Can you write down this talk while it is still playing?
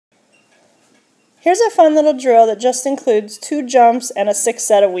Here's a fun little drill that just includes 2 jumps and a 6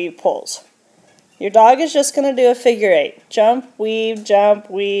 set of weave pulls. Your dog is just going to do a figure 8. Jump, weave, jump,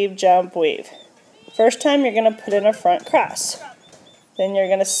 weave, jump, weave. First time you're going to put in a front cross. Then you're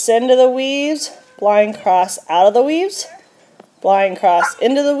going to send to the weaves, blind cross out of the weaves, blind cross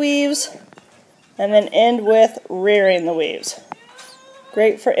into the weaves, and then end with rearing the weaves.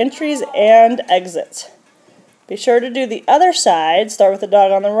 Great for entries and exits. Be sure to do the other side. Start with the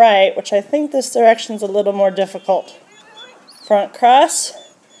dog on the right, which I think this direction's a little more difficult. Front cross,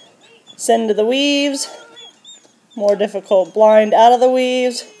 send to the weaves, more difficult, blind out of the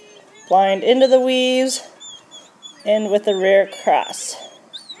weaves, blind into the weaves, end with the rear cross.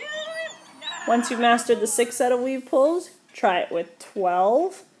 Once you've mastered the 6 set of weave pulls, try it with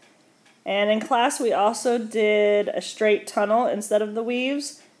 12. And in class we also did a straight tunnel instead of the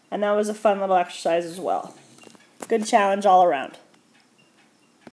weaves, and that was a fun little exercise as well. Good challenge all around.